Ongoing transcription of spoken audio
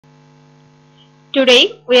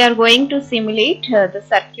Today we are going to simulate the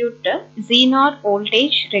circuit Zener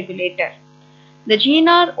Voltage Regulator. The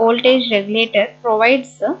Zener Voltage Regulator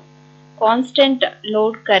provides constant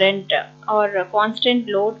load current or constant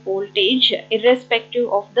load voltage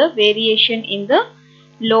irrespective of the variation in the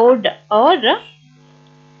load or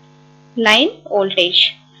line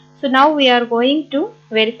voltage. So now we are going to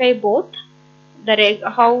verify both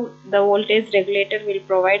how the voltage regulator will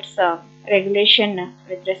provide regulation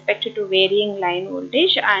with respect to varying line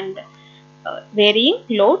voltage and varying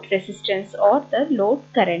load resistance or the load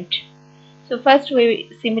current. So first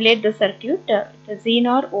we simulate the circuit, the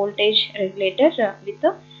Zener voltage regulator with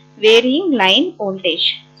the varying line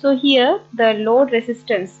voltage. So here the load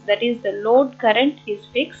resistance, that is the load current, is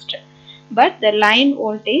fixed, but the line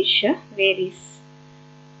voltage varies.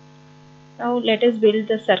 Now let us build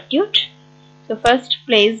the circuit. So first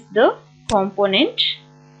place the component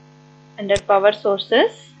under power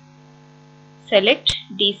sources, select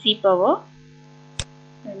DC power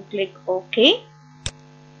and click OK.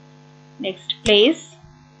 Next place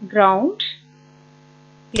ground,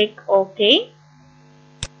 click OK.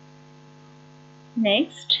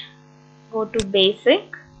 Next go to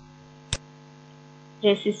basic,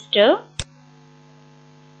 resistor,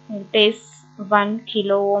 and place 1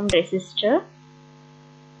 kilo ohm resistor.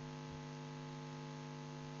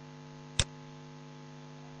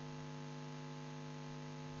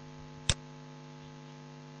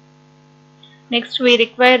 Next we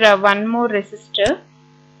require one more resistor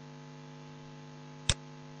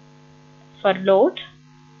for load,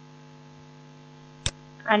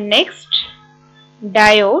 and next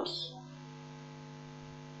diodes.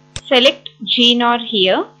 Select Zener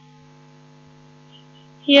here.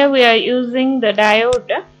 Here we are using the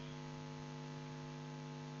diode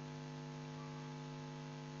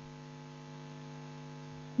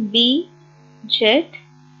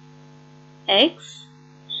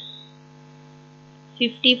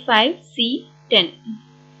BZX55C10.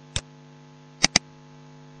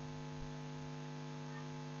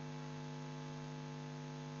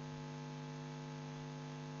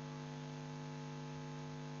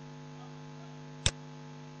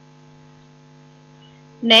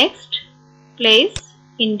 Next, place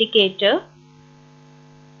indicator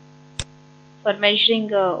for measuring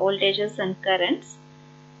voltages and currents.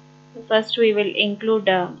 First we will include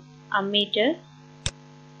ammeter,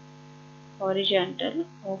 horizontal,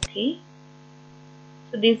 okay.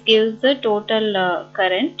 So this gives the total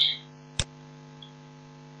current.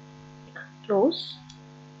 Close.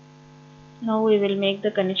 Now we will make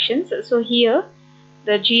the connections. So here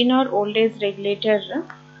the Zener voltage regulator,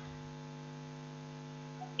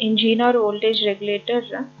 in Zener voltage regulator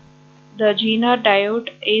the Zener diode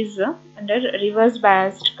is under reverse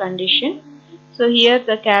biased condition. So here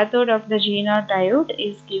the cathode of the Zener diode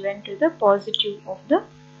is given to the positive of the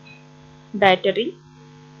battery.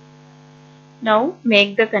 Now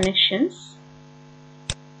make the connections.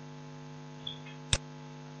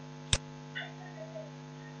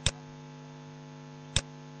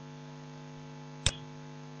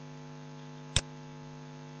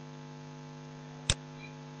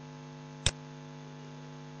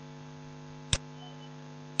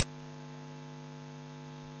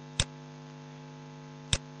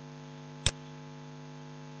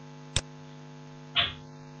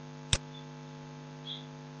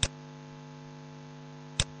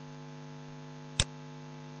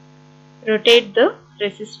 Rotate the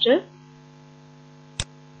resistor.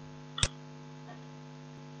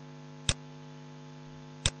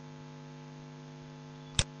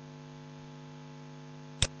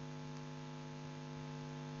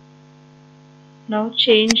 Now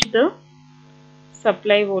change the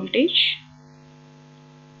supply voltage.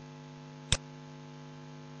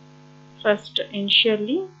 First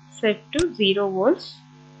initially set to 0 volts.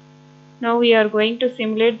 Now we are going to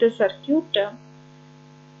simulate the circuit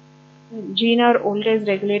Zener voltage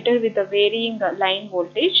regulator with a varying line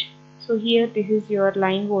voltage. So here this is your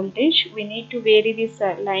line voltage. We need to vary this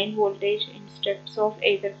line voltage in steps of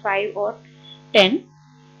either 5 or 10.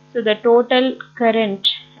 So the total current,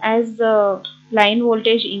 as the line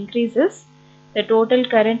voltage increases, the total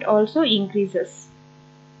current also increases.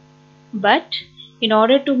 But in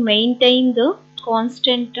order to maintain the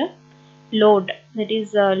constant load, that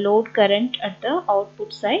is load current at the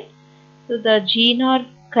output side, so the Zener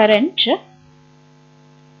current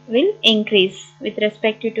will increase with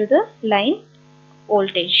respect to the line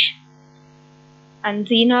voltage, and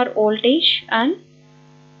Zener voltage and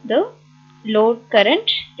the load current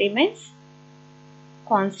remains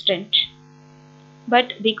constant.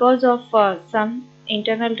 But because of some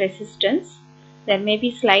internal resistance, there may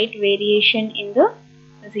be slight variation in the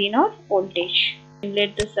Zener voltage.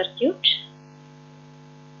 Simulate the circuit.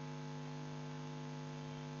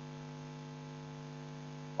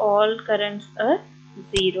 All currents are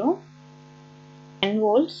 0. 10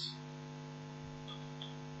 volts.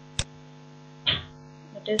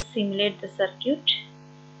 Let us simulate the circuit.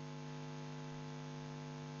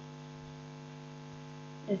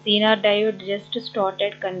 The Zener diode just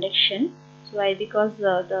started conduction. So why? Because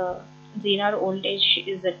the Zener voltage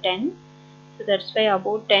is a 10. So that's why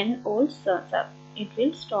about 10 volts it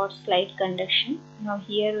will start slight conduction. Now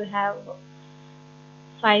here we have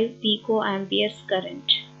 5 picoamperes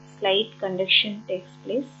current. Slight conduction takes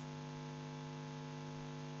place.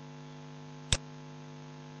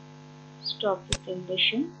 Stop the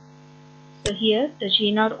simulation. So here the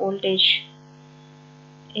Zener voltage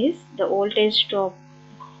is the voltage drop,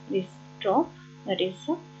 this drop, that is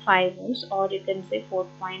 5 volts, or you can say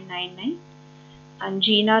 4.99. and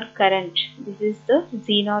Zener current, this is the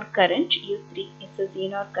Zener current U3, it's a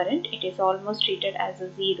Zener current, it is almost treated as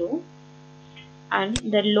a 0. And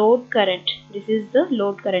the load current, this is the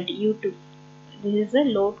load current U2, this is the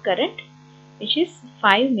load current which is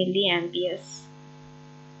 5 milliamperes.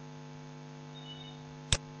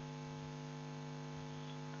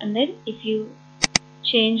 And then if you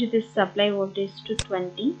change this supply voltage to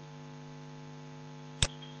 20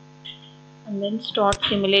 and then start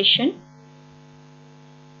simulation,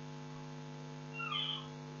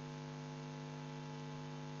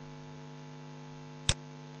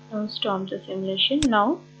 now stop the simulation.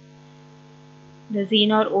 Now the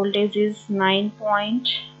Zener voltage is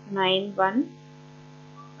 9.91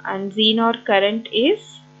 and Zener current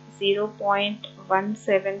is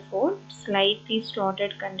 0.174, slightly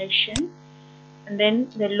started conduction, and then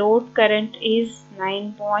the load current is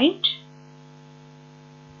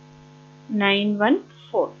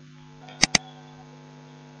 9.914.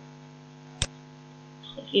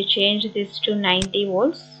 If you change this to 90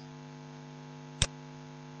 volts,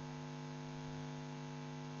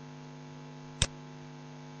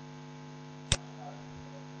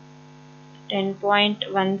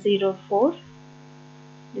 (10.104),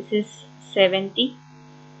 this is 70,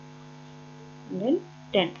 and then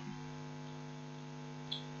 10.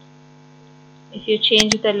 If you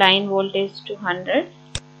change the line voltage to 100,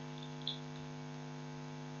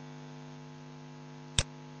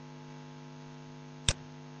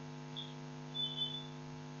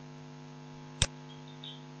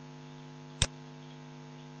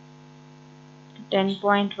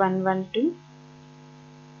 (10.112),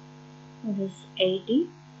 this is 80,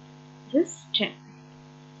 this is 10.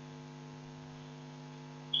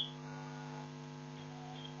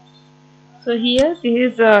 So here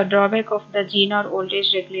this is a drawback of the Zener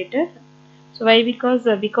voltage regulator. So why? Because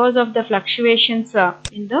of the fluctuations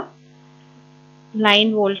in the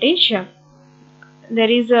line voltage, there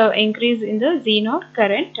is a increase in the Zener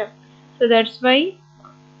current. So that's why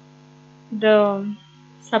the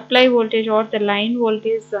supply voltage or the line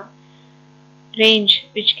voltage range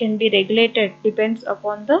which can be regulated depends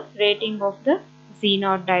upon the rating of the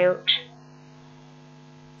Zener diode.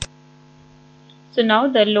 So now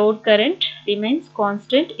the load current remains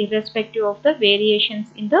constant irrespective of the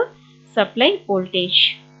variations in the supply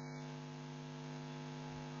voltage.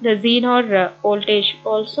 The Zener voltage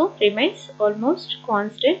also remains almost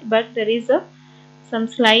constant, but there is some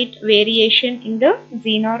slight variation in the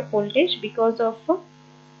Zener voltage because of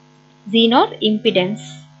Zener impedance.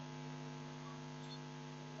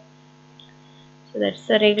 So that's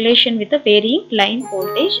a regulation with a varying line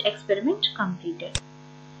voltage experiment completed.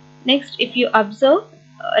 Next, if you observe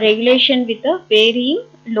regulation with a varying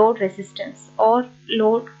load resistance or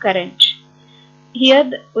load current,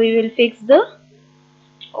 here we will fix the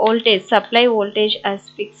voltage, supply voltage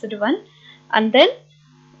as fixed one, and then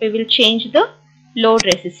we will change the load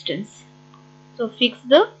resistance. So fix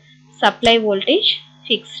the supply voltage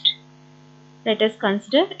fixed. Let us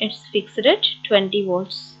consider it's fixed at 20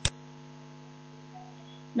 volts.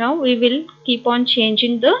 Now we will keep on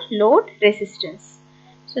changing the load resistance.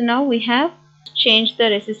 So now we have changed the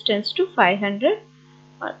resistance to 500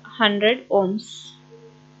 or 100 ohms.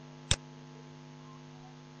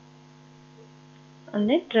 And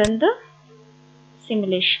then run the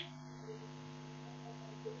simulation.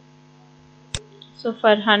 So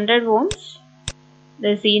for 100 ohms,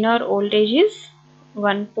 the Zener voltage is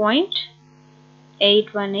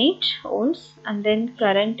 1.818 volts, and then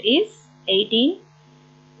current is 18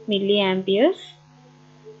 milliamperes.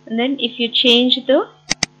 And then if you change the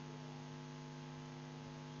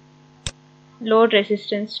load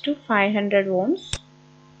resistance to 500 ohms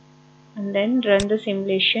and then run the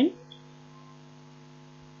simulation,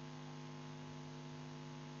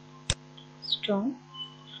 stop.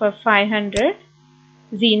 For 500,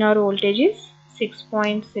 Zener voltage is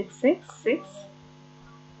 6.666.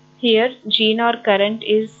 Here Zener current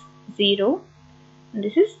is 0.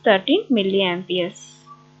 This is 13 milliamperes.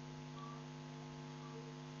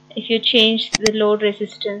 If you change the load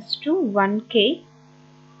resistance to 1K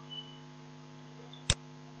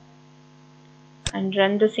and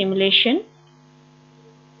run the simulation,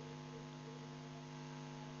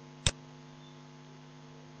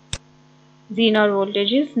 Zener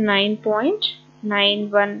voltage is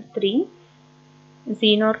 9.913.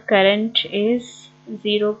 Zener current is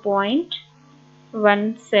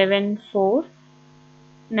 0.174.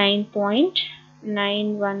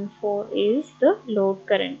 9.914 is the load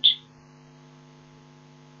current.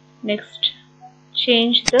 Next,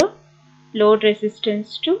 change the load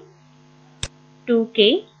resistance to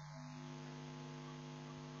 2K.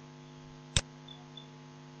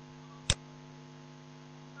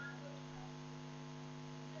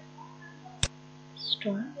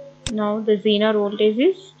 Stop. Now the Zener voltage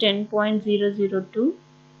is 10.002.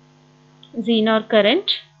 Zener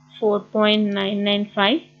current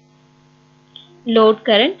 4.995. Load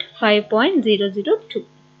current 5.002.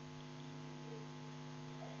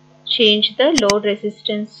 Change the load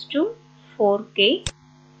resistance to 4K.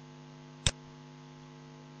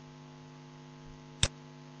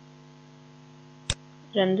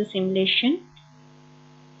 Run the simulation.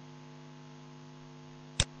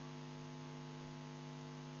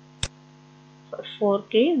 For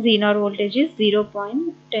 4K, Zener voltage is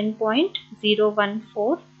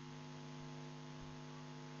 10.014.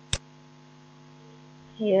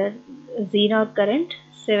 Here Zener current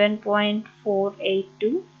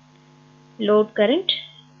 7.482. Load current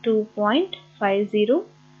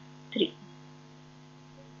 2.503.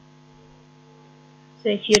 So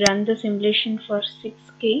if you run the simulation for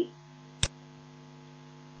 6K,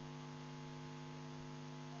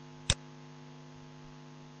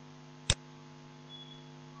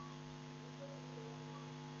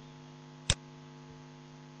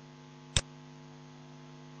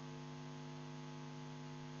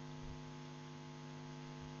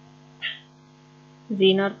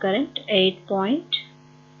 Zener current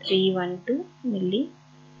 8.312 milli,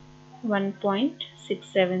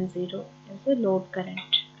 1.670 is the load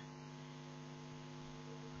current.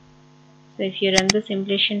 So if you run the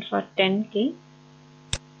simulation for 10K,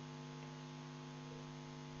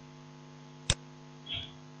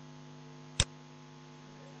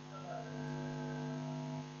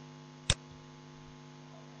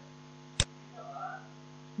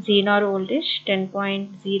 Zener voltage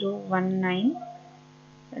 10.019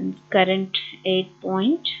 and current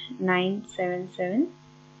 8.977,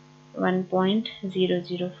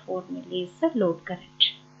 1.004 milli is the load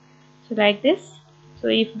current. So like this. So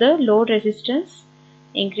if the load resistance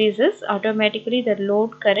increases, automatically the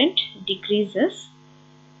load current decreases,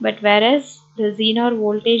 but whereas the Zener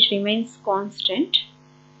voltage remains constant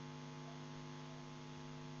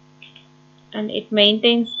and it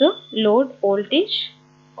maintains the load voltage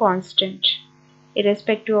constant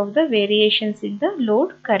irrespective of the variations in the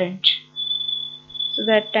load current. So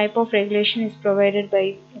that type of regulation is provided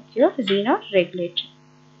by your Zener regulator.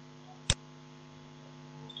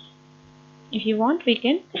 If you want, we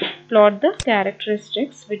can plot the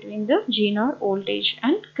characteristics between the Zener voltage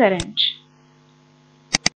and current.